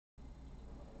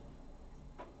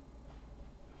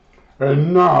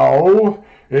And now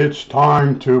it's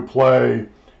time to play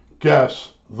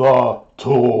Guess the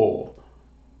Tool.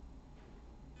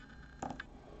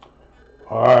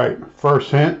 Alright,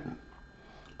 first hint.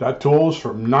 That tool is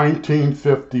from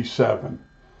 1957.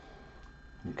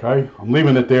 Okay, I'm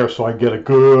leaving it there so I get a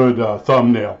good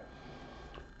thumbnail.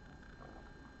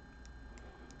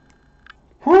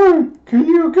 Hi, can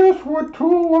you guess what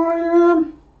tool I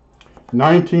am?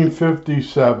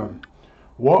 1957.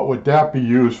 What would that be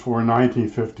used for in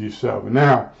 1957?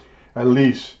 Now, at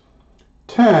least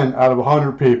 10 out of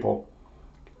 100 people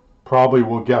probably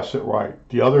will guess it right.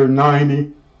 The other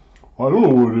 90, I don't know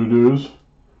what it is.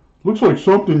 Looks like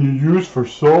something you use for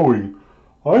sewing.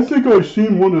 I think I've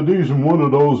seen one of these in one of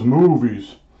those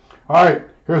movies. Alright,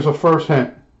 here's the first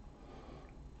hint.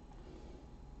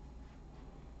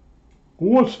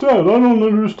 What's that? I don't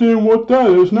understand what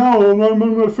that is. Now I'm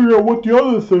going to figure out what the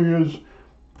other thing is.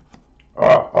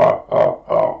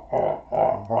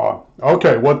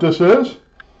 Okay, what this is?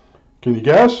 Can you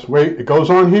guess? Wait, it goes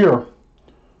on here.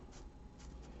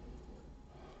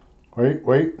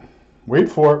 Wait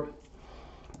for it.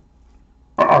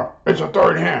 It's a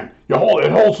third hand.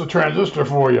 It holds the transistor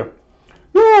for you.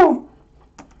 No,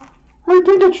 I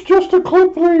think it's just a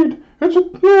clip lead.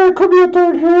 Yeah, it could be a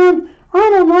third hand. I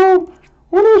don't know.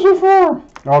 What is it for?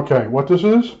 Okay, what this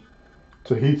is?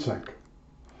 It's a heatsink.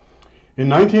 In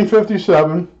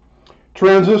 1957,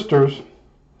 transistors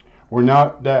were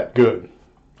not that good.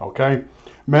 Okay,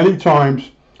 many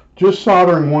times just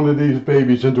soldering one of these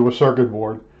babies into a circuit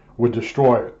board would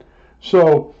destroy it.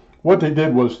 So what they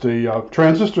did was the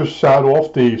transistors sat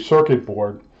off the circuit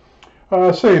board,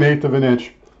 say 1/8 of an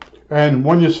inch, and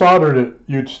when you soldered it,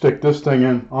 you'd stick this thing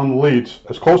in on the leads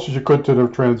as close as you could to the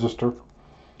transistor,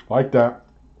 like that.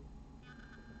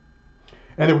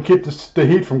 And it would keep the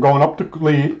heat from going up the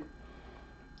lead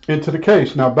into the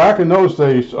case. Now, back in those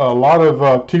days, a lot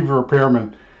of TV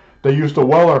repairmen, they used a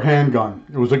Weller handgun.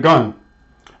 It was a gun.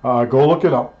 Go look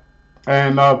it up.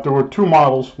 And there were two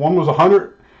models. One was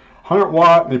 100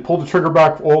 watt, and they pulled the trigger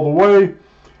back all the way,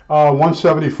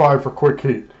 175 for quick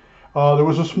heat. There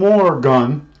was a smaller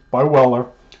gun by Weller,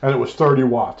 and it was 30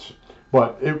 watts.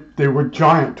 But they were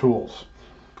giant tools.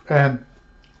 And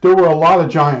there were a lot of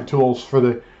giant tools for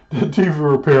the TV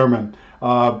repairmen.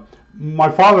 My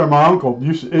father and my uncle, it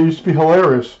used to be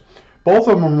hilarious. Both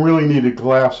of them really needed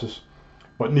glasses,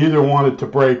 but neither wanted to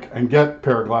break and get a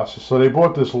pair of glasses. So they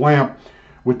bought this lamp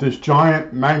with this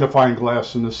giant magnifying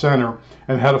glass in the center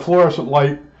and had a fluorescent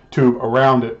light tube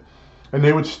around it. And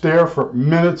they would stare for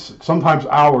minutes, sometimes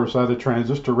hours, at a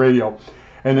transistor radio.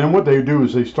 And then what they do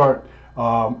is they start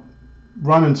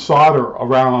running solder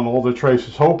around on all the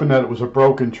traces, hoping that it was a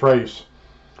broken trace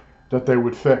that they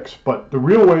would fix. But the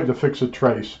real way to fix a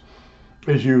trace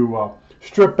is you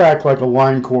strip back like a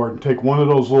line cord and take one of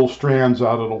those little strands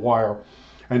out of the wire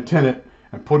and tin it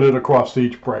and put it across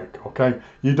each break, okay?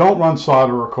 You don't run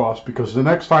solder across, because the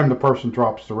next time the person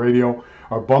drops the radio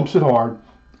or bumps it hard,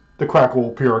 the crack will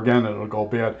appear again and it'll go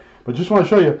bad. But just want to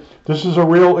show you, this is a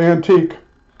real antique.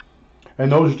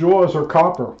 And those jaws are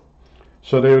copper,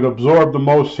 so they would absorb the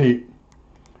most heat.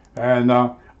 And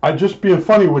I'm just being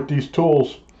funny with these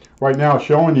tools right now,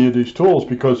 showing you these tools,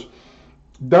 because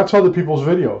that's other people's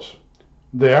videos.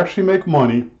 They actually make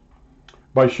money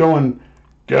by showing,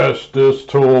 guess this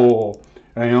tool.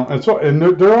 And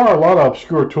there are a lot of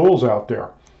obscure tools out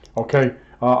there. Okay,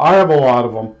 I have a lot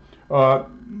of them.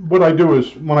 What I do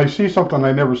is, when I see something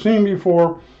I've never seen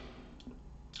before,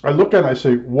 I look at it and I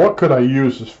say, what could I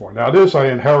use this for? Now I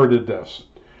inherited this.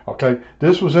 Okay,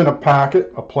 this was in a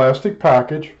packet, a plastic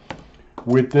package,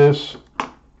 with this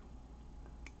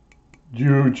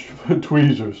huge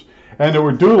tweezers. And there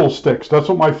were doodle sticks. That's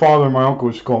what my father and my uncle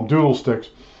used to call them, doodle sticks.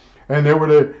 And they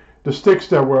were the sticks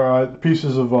that were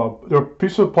pieces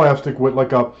of plastic with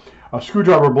like a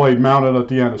screwdriver blade mounted at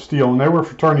the end of steel. And they were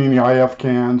for turning the IF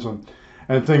cans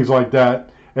and things like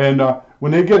that. And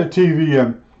when they get a TV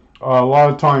in, a lot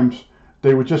of times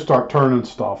they would just start turning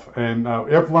stuff. And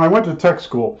when I went to tech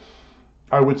school,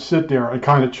 I would sit there and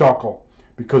kind of chuckle,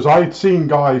 because I had seen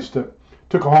guys that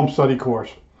took a home study course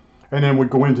and then would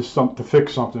go into to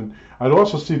fix something. I'd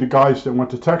also see the guys that went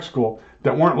to tech school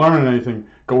that weren't learning anything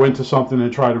go into something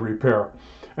and try to repair.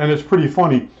 And it's pretty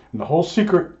funny. And the whole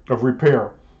secret of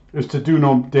repair is to do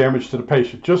no damage to the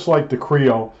patient. Just like the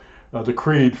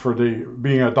creed for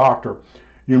being a doctor.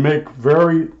 You make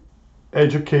very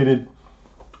educated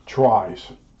tries.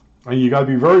 And you got to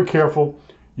be very careful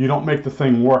you don't make the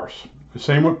thing worse.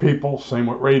 Same with people, same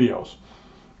with radios.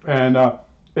 And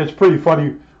it's pretty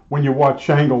funny when you watch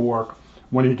Shangle work,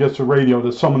 when he gets a radio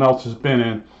that someone else has been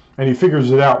in, and he figures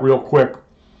it out real quick,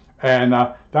 And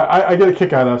I get a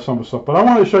kick out of some of the stuff. But I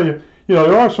want to show you,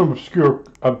 there are some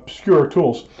obscure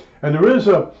tools. And there is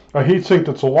a heat sink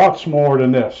that's a lot smaller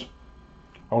than this.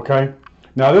 Okay?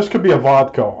 Now this could be a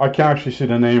Vodko. I can't actually see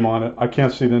the name on it. I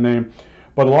can't see the name.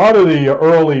 But a lot of the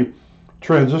early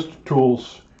transistor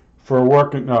tools for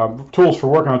working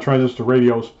on transistor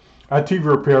radios at TV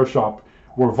repair shop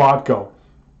were Vodko.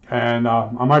 And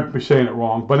I might be saying it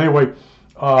wrong. But anyway,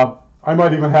 I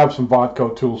might even have some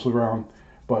Vodko tools around.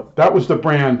 But that was the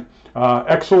brand.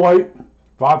 Exolite,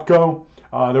 Vodko.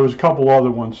 There was a couple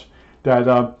other ones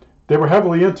that they were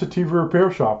heavily into TV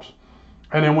repair shops.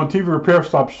 And then when TV repair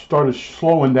shops started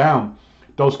slowing down,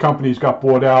 those companies got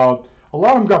bought out. A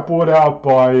lot of them got bought out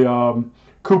by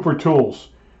Cooper Tools,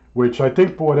 which I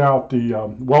think bought out the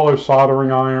Weller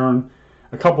soldering iron,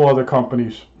 a couple other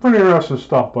companies. Pretty interesting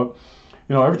stuff, but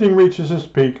everything reaches its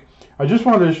peak. I just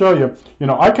wanted to show you,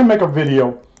 I can make a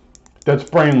video that's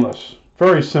brainless.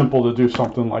 Very simple to do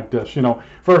something like this,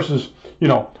 versus,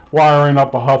 wiring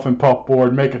up a huff and puff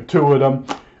board, making two of them,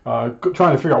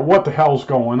 trying to figure out what the hell's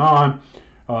going on.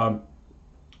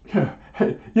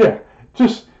 Yeah,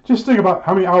 just think about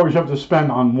how many hours you have to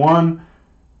spend on one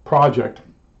project,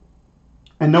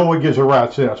 and no one gives a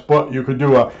rat's ass. But you could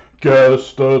do a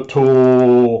guess the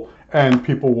tool, and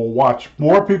people will watch.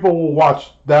 More people will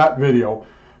watch that video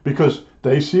because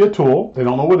they see a tool, they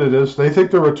don't know what it is, they think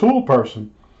they're a tool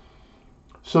person.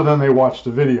 So then they watch the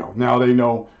video. Now they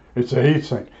know it's a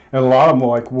heatsink. And a lot of them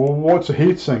are like, well, what's a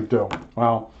heatsink do?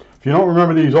 Well, if you don't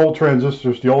remember these old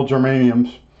transistors, the old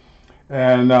germaniums,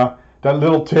 and that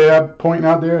little tab pointing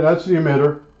out there, that's the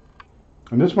emitter.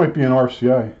 And this might be an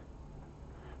RCA.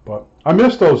 But I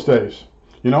miss those days.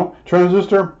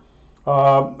 Transistor,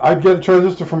 I'd get a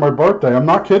transistor for my birthday. I'm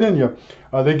not kidding you.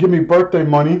 They give me birthday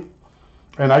money,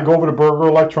 and I go over to Berger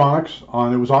Electronics.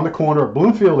 It was on the corner of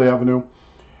Bloomfield Avenue.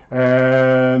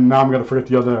 And now I'm going to forget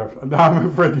the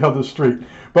other street.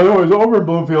 But it was over in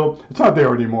Bloomfield. It's not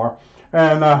there anymore.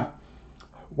 And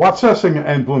Watsessing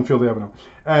and Bloomfield Avenue.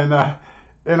 And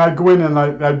I'd go in and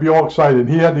I'd be all excited.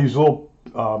 He had these little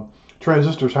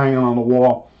transistors hanging on the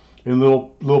wall in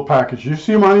little packages. You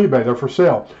see them on eBay. They're for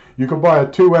sale. You can buy a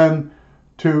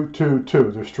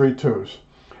 2N222. There's 3 2s.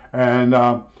 And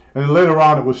later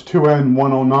on it was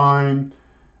 2N109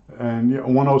 and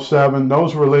 107.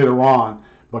 Those were later on.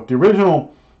 But the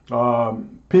original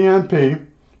PNP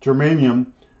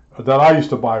germanium that I used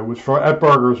to buy at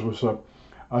Berger's was a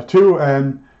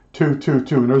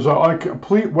 2N222, and there's a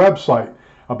complete website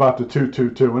about the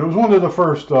 222, and it was one of the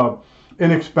first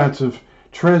inexpensive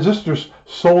transistors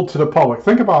sold to the public.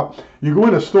 Think about, you go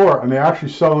in a store and they're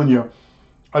actually selling you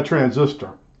a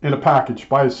transistor in a package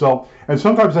by itself, and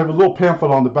sometimes they have a little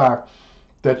pamphlet on the back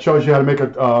that shows you how to make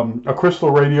a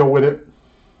crystal radio with it,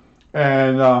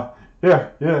 and yeah,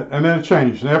 and then it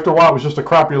changed. And after a while, it was just a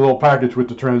crappy little package with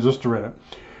the transistor in it.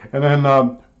 And then,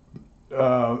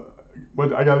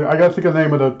 but I got to think of the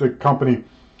name of the company.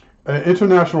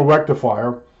 International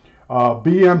Rectifier,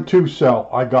 BM2 cell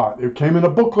I got. It came in a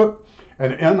booklet,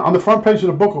 and on the front page of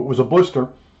the booklet was a blister,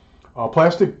 a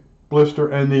plastic blister,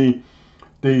 and the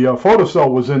photocell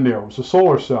was in there. It was a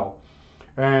solar cell.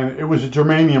 And it was a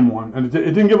germanium one. And it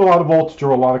didn't give a lot of voltage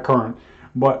or a lot of current.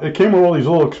 But it came with all these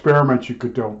little experiments you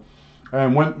could do.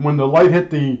 And when the light hit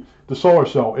the solar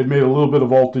cell, it made a little bit of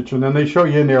voltage, and then they show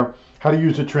you in there how to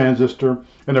use a transistor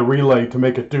and a relay to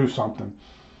make it do something.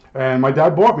 And my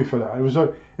dad bought me for that. It was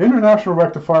an International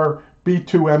Rectifier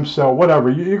B2M cell, whatever.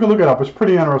 You can look it up. It's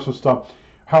pretty interesting stuff.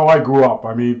 How I grew up.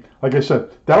 I mean, like I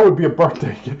said, that would be a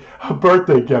birthday gift.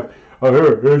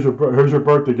 Here's your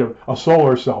birthday gift. A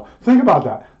solar cell. Think about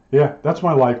that. Yeah, that's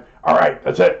my life. All right,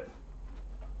 that's it.